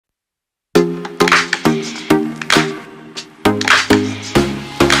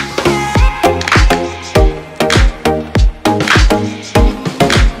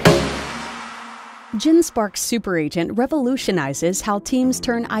Genspark Super Agent revolutionizes how teams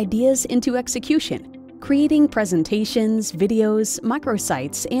turn ideas into execution, creating presentations, videos,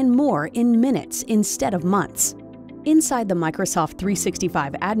 microsites, and more in minutes instead of months. Inside the Microsoft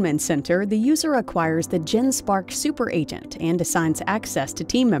 365 Admin Center, the user acquires the Genspark Super Agent and assigns access to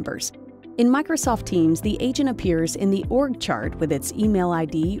team members. In Microsoft Teams, the agent appears in the org chart with its email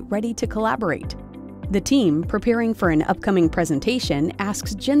ID ready to collaborate. The team, preparing for an upcoming presentation,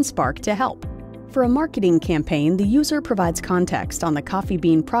 asks Genspark to help. For a marketing campaign, the user provides context on the coffee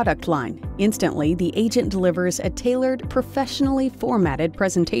bean product line. Instantly, the agent delivers a tailored, professionally formatted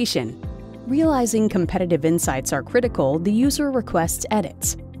presentation. Realizing competitive insights are critical, the user requests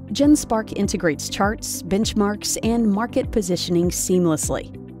edits. Genspark integrates charts, benchmarks, and market positioning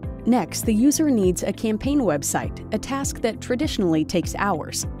seamlessly. Next, the user needs a campaign website, a task that traditionally takes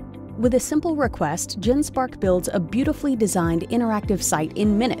hours. With a simple request, Genspark builds a beautifully designed interactive site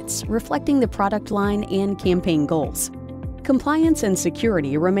in minutes, reflecting the product line and campaign goals. Compliance and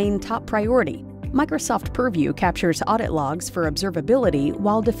security remain top priority. Microsoft Purview captures audit logs for observability,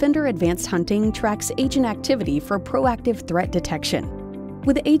 while Defender Advanced Hunting tracks agent activity for proactive threat detection.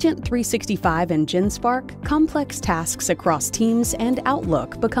 With Agent 365 and Genspark, complex tasks across Teams and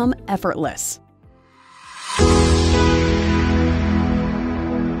Outlook become effortless.